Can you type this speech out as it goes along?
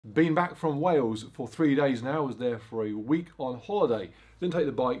Been back from Wales for 3 days now. Was there for a week on holiday. Didn't take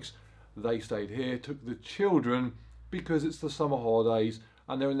the bikes, they stayed here. Took the children because it's the summer holidays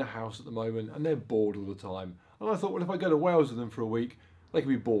and they're in the house at the moment and they're bored all the time. And I thought, well, if I go to Wales with them for a week, they can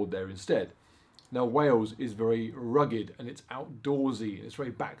be bored there instead. Now Wales is very rugged and it's outdoorsy and it's very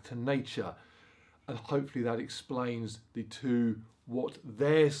back to nature. And hopefully that explains the two what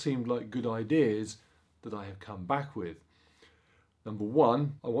there seemed like good ideas that I have come back with. Number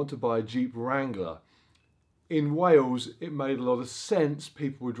one, I want to buy a Jeep Wrangler. In Wales, it made a lot of sense.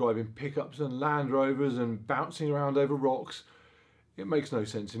 People were driving pickups and Land Rovers and bouncing around over rocks. It makes no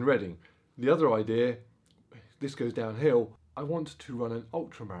sense in Reading. The other idea, this goes downhill, I want to run an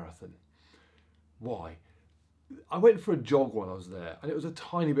ultra marathon. Why? I went for a jog while I was there and it was a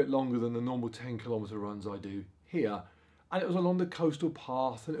tiny bit longer than the normal 10-kilometre runs I do here. And it was along the coastal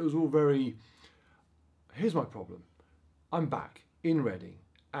path and it was all very... Here's my problem. I'm back in Reading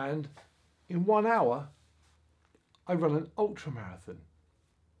and in 1 hour I run an ultra marathon.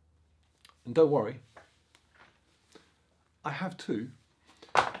 And don't worry, I have two.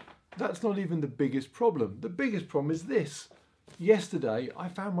 That's not even the biggest problem. The biggest problem is this. Yesterday I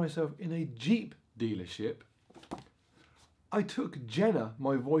found myself in a Jeep dealership. I took Jenna,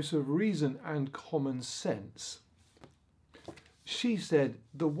 my voice of reason and common sense. She said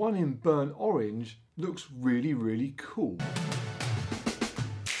the one in burnt orange looks really, really cool.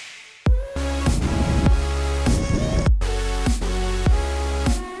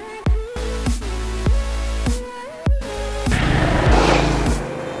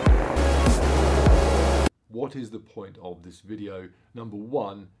 What is the point of this video? Number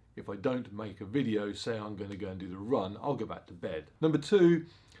one, if I don't make a video saying I'm going to go and do the run, I'll go back to bed. Number two,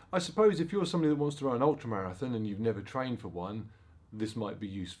 I suppose if you're somebody that wants to run an ultramarathon and you've never trained for one, this might be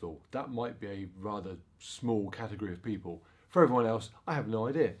useful. That might be a rather small category of people. For everyone else, I have no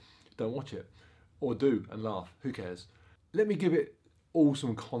idea. Don't watch it. Or do and laugh, who cares? Let me give it all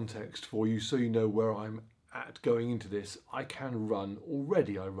some context for you so you know where I'm at going into this. I can run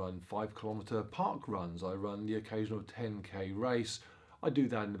already. I run 5-kilometre park runs. I run the occasional 10k race. I do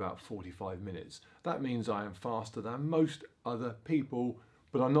that in about 45 minutes. That means I am faster than most other people,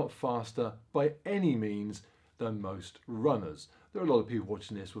 but I'm not faster by any means than most runners. There are a lot of people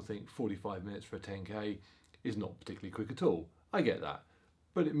watching this will think 45 minutes for a 10k is not particularly quick at all. I get that,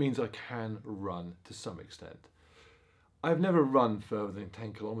 but it means I can run to some extent. I've never run further than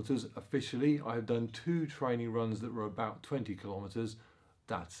 10 kilometres officially. I've done 2 training runs that were about 20 kilometres.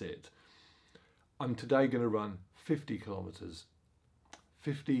 That's it. I'm today going to run 50 kilometres.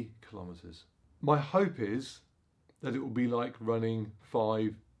 50 kilometres. My hope is that it will be like running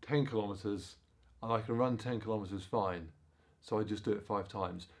 5, 10 kilometres and I can run 10 kilometres fine. So I just do it 5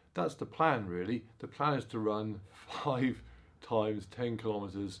 times. That's the plan really. The plan is to run 5 times 10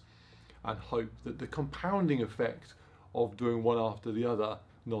 kilometres and hope that the compounding effect of doing one after the other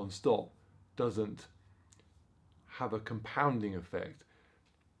non-stop doesn't have a compounding effect.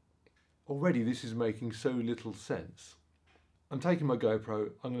 Already this is making so little sense. I'm taking my GoPro,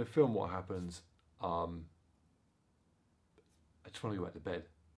 I'm going to film what happens. I just want to go back to bed.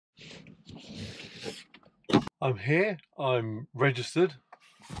 I'm here, I'm registered.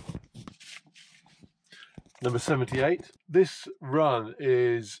 Number 78. This run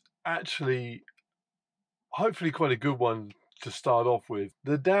is actually hopefully quite a good one to start off with.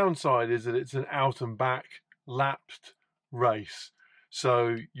 The downside is that it's an out and back lapsed race.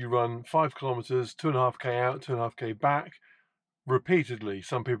 So you run 5 kilometers, 2.5k out, 2.5k back repeatedly.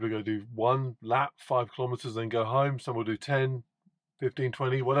 Some people are going to do 1 lap, 5 kilometers, then go home. Some will do 10, 15,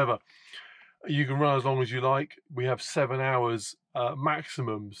 20, whatever. You can run as long as you like. We have 7 hours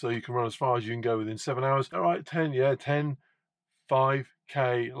maximum, so you can run as far as you can go within 7 hours. All right, 10,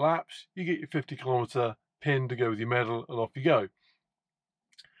 5k laps. You get your 50 kilometer pin to go with your medal and off you go.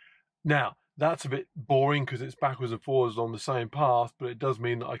 Now, that's a bit boring because it's backwards and forwards on the same path, but it does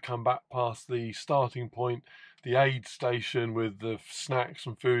mean that I come back past the starting point, the aid station with the snacks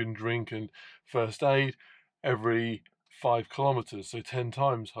and food and drink and first aid every 5 kilometers, so 10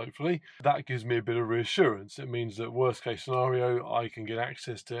 times hopefully. That gives me a bit of reassurance. It means that worst case scenario, I can get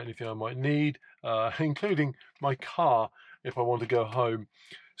access to anything I might need, including my car if I want to go home.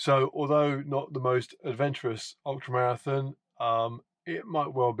 So although not the most adventurous ultramarathon, it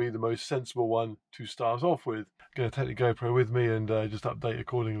might well be the most sensible one to start off with. I'm going to take the GoPro with me and just update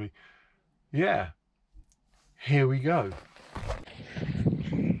accordingly. Yeah, here we go.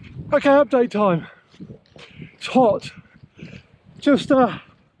 Okay, update time. It's hot. Just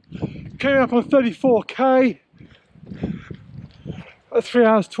came up on 34k at 3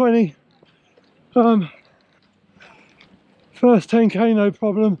 hours 20. First 10k no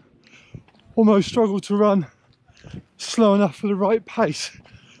problem, almost struggled to run slow enough for the right pace,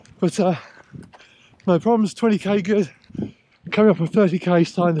 but no problems. 20k good, coming up on 30k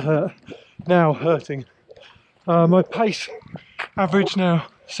starting to hurt, now hurting. My pace average now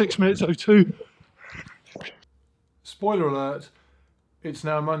 6 minutes 02. Spoiler alert, it's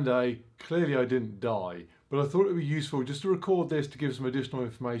now Monday. Clearly I didn't die, but I thought it would be useful just to record this to give some additional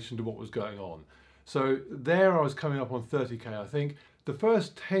information to what was going on. So there I was coming up on 30k, I think. The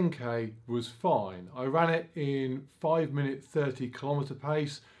first 10k was fine. I ran it in 5-minute 30km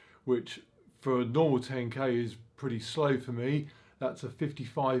pace, which for a normal 10k is pretty slow for me. That's a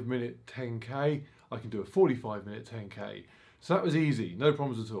 55-minute 10k. I can do a 45-minute 10k. So that was easy, no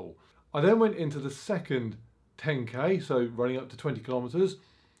problems at all. I then went into the second 10k, so running up to 20 kilometers.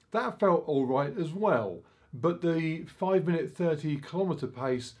 That felt all right as well, but the 5-minute 30km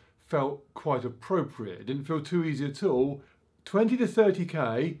pace felt quite appropriate. It didn't feel too easy at all. 20 to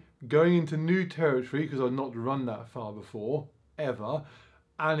 30k, going into new territory because I'd not run that far before, ever,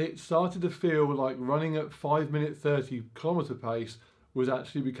 and it started to feel like running at 5-minute 30km pace was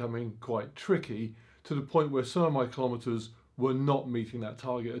actually becoming quite tricky, to the point where some of my kilometers were not meeting that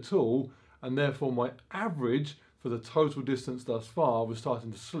target at all, and therefore my average for the total distance thus far was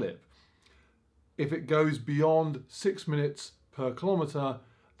starting to slip. If it goes beyond 6 minutes per kilometre,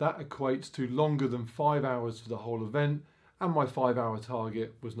 that equates to longer than 5 hours for the whole event, and my 5-hour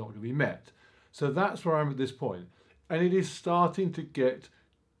target was not going to be met. So that's where I'm at this point. And it is starting to get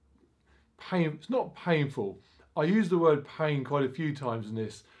it's not painful. I use the word pain quite a few times in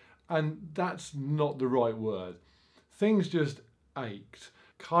this, and that's not the right word. Things just ached.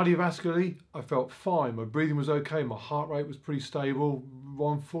 Cardiovascularly, I felt fine. My breathing was okay. My heart rate was pretty stable,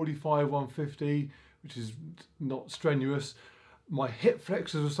 145, 150, which is not strenuous. My hip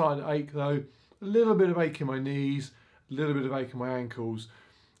flexors were starting to ache though. A little bit of ache in my knees, a little bit of ache in my ankles.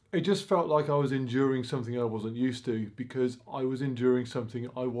 It just felt like I was enduring something I wasn't used to, because I was enduring something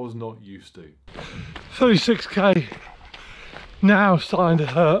I was not used to. 36k, now starting to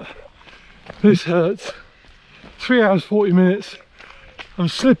hurt. This hurts. 3 hours 40 minutes. I'm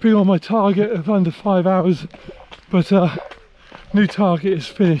slipping on my target of under 5 hours, but new target is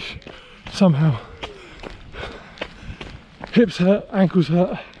finish somehow. Hips hurt, ankles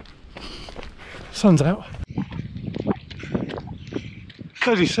hurt. Sun's out.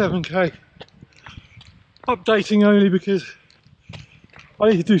 37k. Updating only because I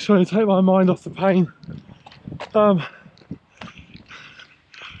need to do something to take my mind off the pain.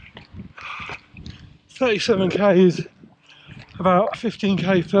 37k is about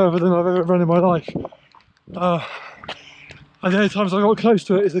 15k further than I've ever run in my life. And the only times I got close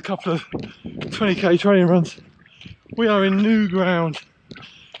to it is a couple of 20k training runs. We are in new ground.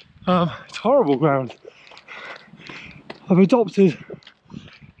 It's horrible ground. I've adopted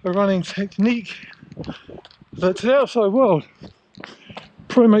a running technique that to the outside world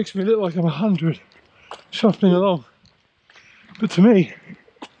probably makes me look like I'm 100 shuffling along, but to me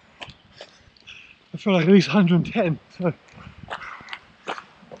I feel like at least 110, so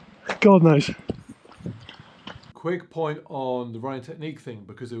God knows. Quick point on the running technique thing,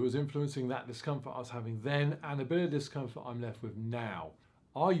 because it was influencing that discomfort I was having then and a bit of discomfort I'm left with now.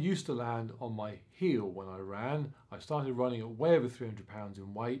 I used to land on my heel when I ran. I started running at way over 300 pounds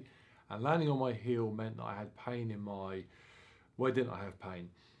in weight, and landing on my heel meant that I had pain in my, where didn't I have pain?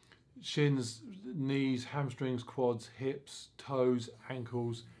 Shins, knees, hamstrings, quads, hips, toes,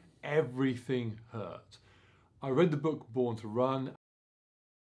 ankles, everything hurt. I read the book Born to Run,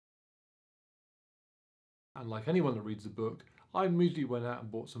 and like anyone that reads the book, I immediately went out and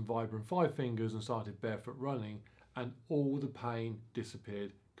bought some Vibram 5 fingers and started barefoot running, and all the pain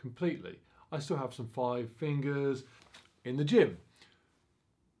disappeared completely. I still have some 5 fingers in the gym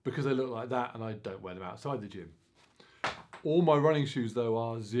because they look like that, and I don't wear them outside the gym. All my running shoes though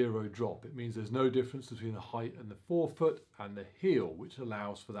are 0 drop. It means there's no difference between the height and the forefoot and the heel, which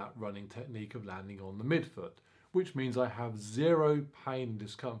allows for that running technique of landing on the midfoot, which means I have 0 pain and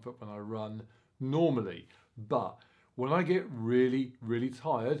discomfort when I run normally. But when I get really, really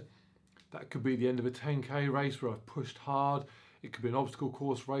tired, that could be the end of a 10k race where I've pushed hard. It could be an obstacle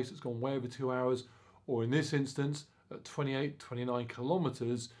course race that's gone way over 2 hours, or in this instance, at 28, 29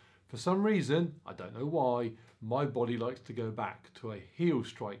 kilometers, for some reason, I don't know why, my body likes to go back to a heel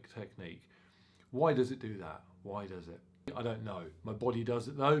strike technique. Why does it do that? Why does it? I don't know. My body does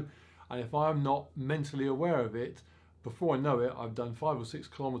it though, and if I'm not mentally aware of it, before I know it, I've done 5 or 6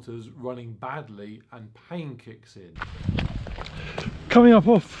 kilometers running badly and pain kicks in. Coming up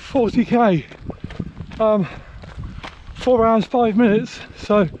off 40k, 4 hours 5 minutes,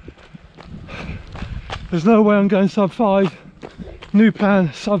 so there's no way I'm going sub 5. New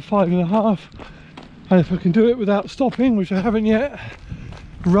plan, sub 5.5. And if I can do it without stopping, which I haven't yet,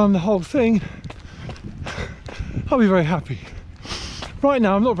 run the whole thing, I'll be very happy. Right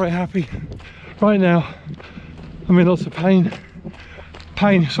now, I'm not very happy. Right now, I'm in lots of pain.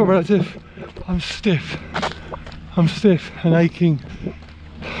 Pain, it's all relative. I'm stiff. I'm stiff and aching.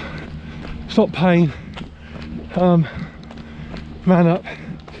 It's not pain. Man up.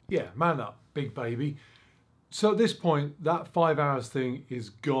 Yeah, man up, big baby. So at this point, that 5 hours thing is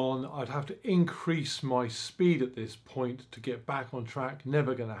gone. I'd have to increase my speed at this point to get back on track.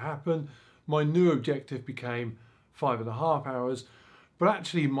 Never going to happen. My new objective became 5.5 hours. But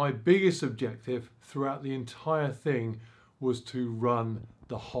actually, my biggest objective throughout the entire thing was to run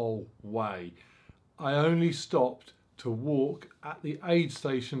the whole way. I only stopped to walk at the aid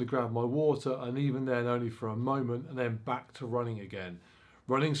station to grab my water, and even then only for a moment, and then back to running again.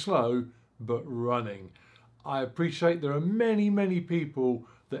 Running slow, but running. I appreciate there are many people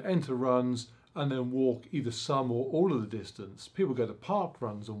that enter runs and then walk either some or all of the distance. People go to park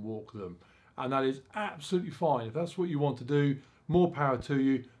runs and walk them, and that is absolutely fine. If that's what you want to do, more power to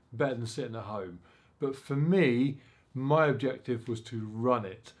you, better than sitting at home. But for me, my objective was to run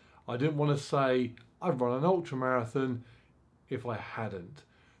it. I didn't want to say I'd run an ultra marathon if I hadn't.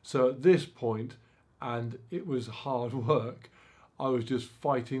 So at this point, and it was hard work, I was just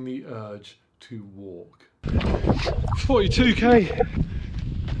fighting the urge to walk. 42k,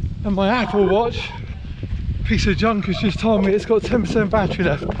 and my Apple Watch, piece of junk, has just told me it's got 10% battery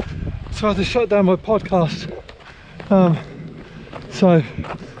left. So I had to shut down my podcast. So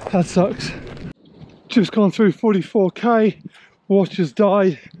that sucks. Just gone through 44k, watch has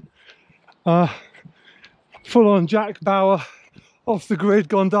died. Full on Jack Bauer, off the grid,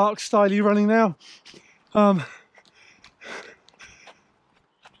 gone dark, styly running now.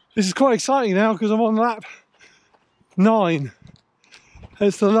 This is quite exciting now because I'm on lap 9.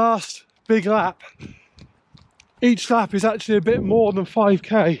 It's the last big lap. Each lap is actually a bit more than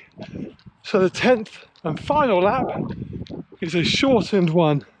 5k. So the 10th and final lap is a shortened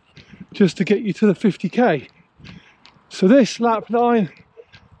one just to get you to the 50k. So this lap 9,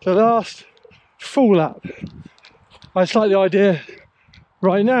 the last full lap. I just like the idea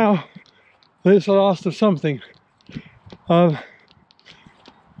right now that it's the last of something.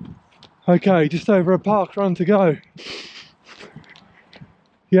 Okay, just over a park run to go.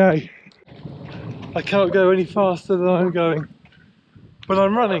 Yay. I cannot go any faster than I'm going. But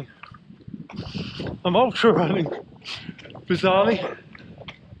I'm running. I'm ultra running. Bizarrely.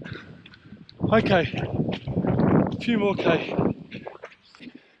 Okay. A few more K.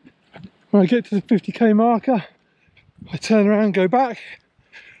 When I get to the 50k marker, I turn around, go back,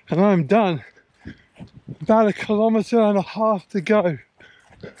 and I'm done. About 1.5 kilometers to go.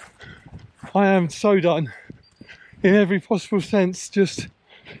 I am so done. In every possible sense, just,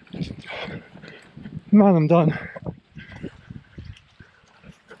 man, I'm done.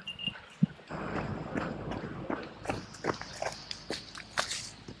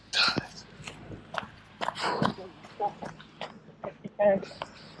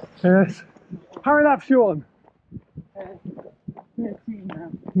 Yes. How many laps you on? 13 now.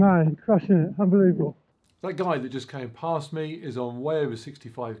 Man, crushing it, unbelievable. That guy that just came past me is on way over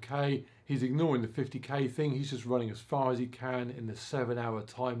 65k. He's ignoring the 50k thing. He's just running as far as he can in the 7-hour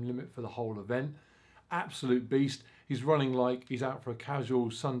time limit for the whole event. Absolute beast. He's running like he's out for a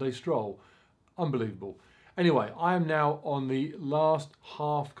casual Sunday stroll. Unbelievable. Anyway, I am now on the last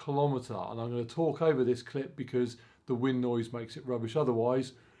 ½ kilometre, and I'm going to talk over this clip because the wind noise makes it rubbish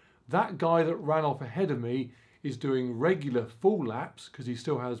otherwise. That guy that ran off ahead of me is doing regular full laps because he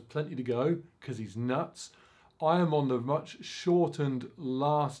still has plenty to go because he's nuts. I am on the much shortened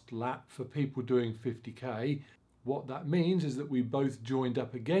last lap for people doing 50k. What that means is that we both joined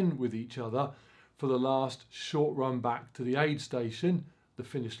up again with each other for the last short run back to the aid station, the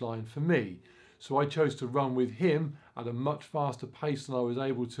finish line for me. So I chose to run with him at a much faster pace than I was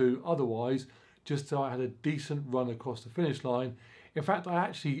able to otherwise, just so I had a decent run across the finish line. In fact, I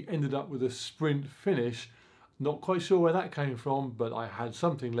actually ended up with a sprint finish. Not quite sure where that came from, but I had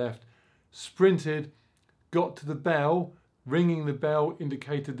something left. Sprinted, got to the bell. Ringing the bell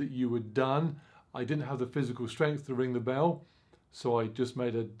indicated that you were done. I didn't have the physical strength to ring the bell, so I just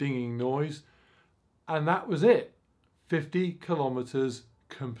made a dinging noise. And that was it. 50 kilometers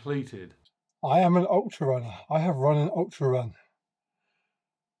completed. I am an ultra runner. I have run an ultra run.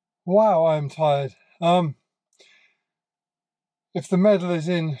 Wow, I am tired. If the medal is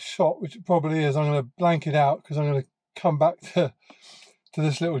in shot, which it probably is, I'm going to blank it out because I'm going to come back to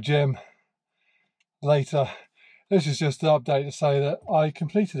this little gym later. This is just an update to say that I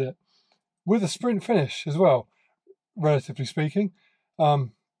completed it with a sprint finish as well, relatively speaking. No,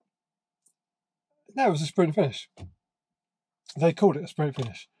 it was a sprint finish. They called it a sprint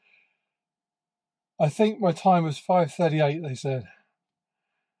finish. I think my time was 5:38, they said.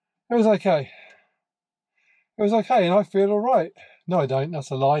 It was okay. It was okay, and I feel all right. No, I don't. That's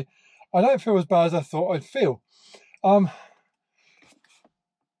a lie. I don't feel as bad as I thought I'd feel.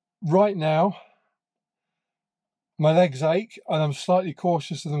 Right now, my legs ache, and I'm slightly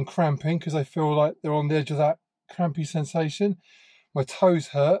cautious of them cramping because I feel like they're on the edge of that crampy sensation. My toes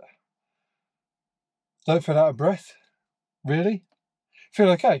hurt. Don't feel out of breath. Really? Feel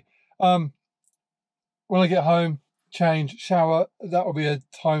okay. When I get home, change, shower, that will be a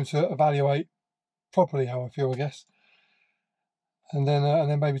time to evaluate properly how I feel, I guess. And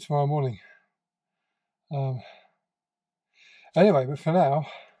then maybe tomorrow morning. Anyway, but for now,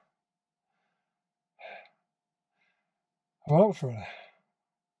 I'm an ultra runner.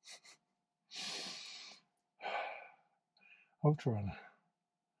 Ultra runner.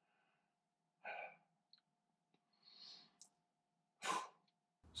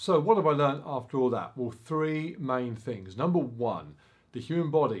 So what have I learned after all that? Well, three main things. Number one, the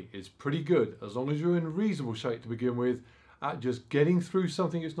human body is pretty good, as long as you're in reasonable shape to begin with, at just getting through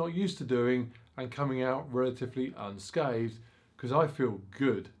something it's not used to doing and coming out relatively unscathed, because I feel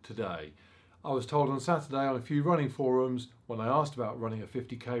good today. I was told on Saturday on a few running forums, when I asked about running a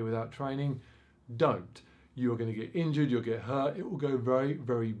 50k without training, don't. You're going to get injured, you'll get hurt, it will go very,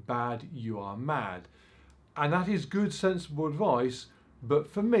 very bad, you are mad. And that is good, sensible advice, but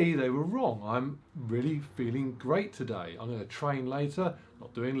for me, they were wrong. I'm really feeling great today. I'm going to train later,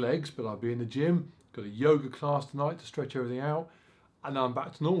 not doing legs, but I'll be in the gym. Got a yoga class tonight to stretch everything out. And I'm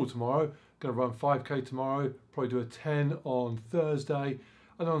back to normal tomorrow. Going to run 5k tomorrow, probably do a 10 on Thursday.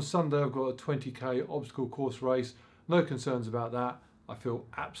 And on Sunday, I've got a 20k obstacle course race. No concerns about that. I feel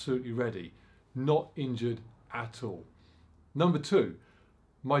absolutely ready. Not injured at all. Number two,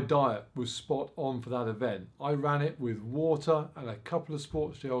 my diet was spot on for that event. I ran it with water and a couple of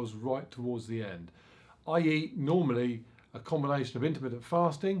sports gels right towards the end. I eat normally a combination of intermittent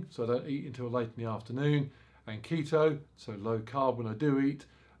fasting, so I don't eat until late in the afternoon, and keto, so low carb when I do eat,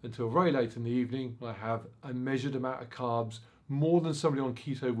 until very late in the evening when I have a measured amount of carbs, more than somebody on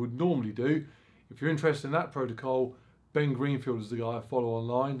keto would normally do. If you're interested in that protocol, Ben Greenfield is the guy I follow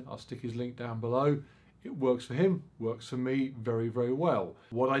online. I'll stick his link down below. It works for him, works for me very, very well.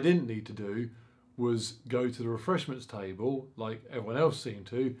 What I didn't need to do was go to the refreshments table like everyone else seemed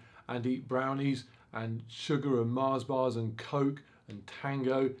to and eat brownies and sugar and Mars bars and Coke and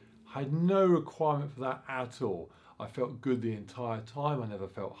Tango. I had no requirement for that at all. I felt good the entire time. I never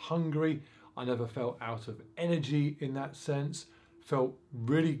felt hungry. I never felt out of energy in that sense. Felt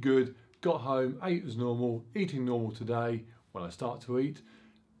really good. Got home, ate as normal, eating normal today. When I start to eat,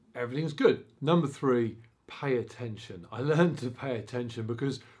 everything's good. Number three, pay attention. I learned to pay attention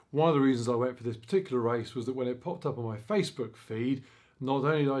because one of the reasons I went for this particular race was that when it popped up on my Facebook feed, not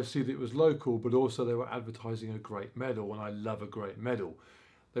only did I see that it was local, but also they were advertising a great medal, and I love a great medal.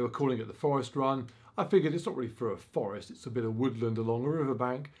 They were calling it the Forest Run. I figured it's not really for a forest, it's a bit of woodland along a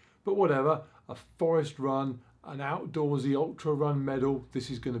riverbank, but whatever, a forest run, an outdoorsy ultra run medal, this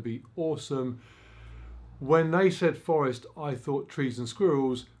is going to be awesome. When they said forest, I thought trees and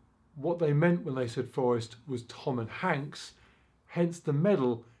squirrels. What they meant when they said forest was Tom and Hanks, hence the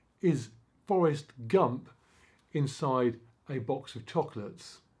medal is Forrest Gump inside a box of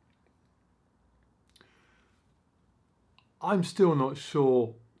chocolates. I'm still not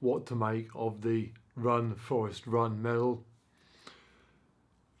sure what to make of the Run Forest Run medal,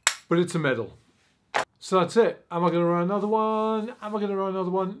 but it's a medal. So that's it. Am I going to run another one? Am I going to run another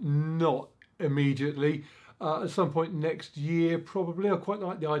one? Not immediately. At some point next year, probably. I quite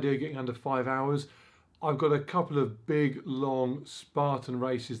like the idea of getting under 5 hours. I've got a couple of big, long Spartan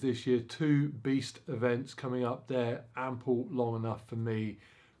races this year, 2 beast events coming up there, ample long enough for me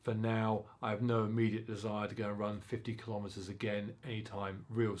for now. I have no immediate desire to go and run 50 kilometers again anytime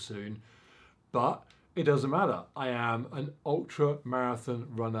real soon, but it doesn't matter. I am an ultra marathon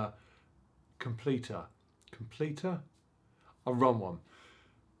runner completer. I run one.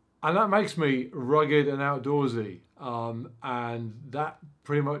 And that makes me rugged and outdoorsy. And that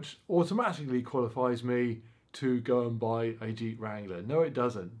pretty much automatically qualifies me to go and buy a Jeep Wrangler. No, it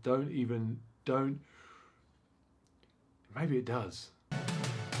doesn't. Maybe it does.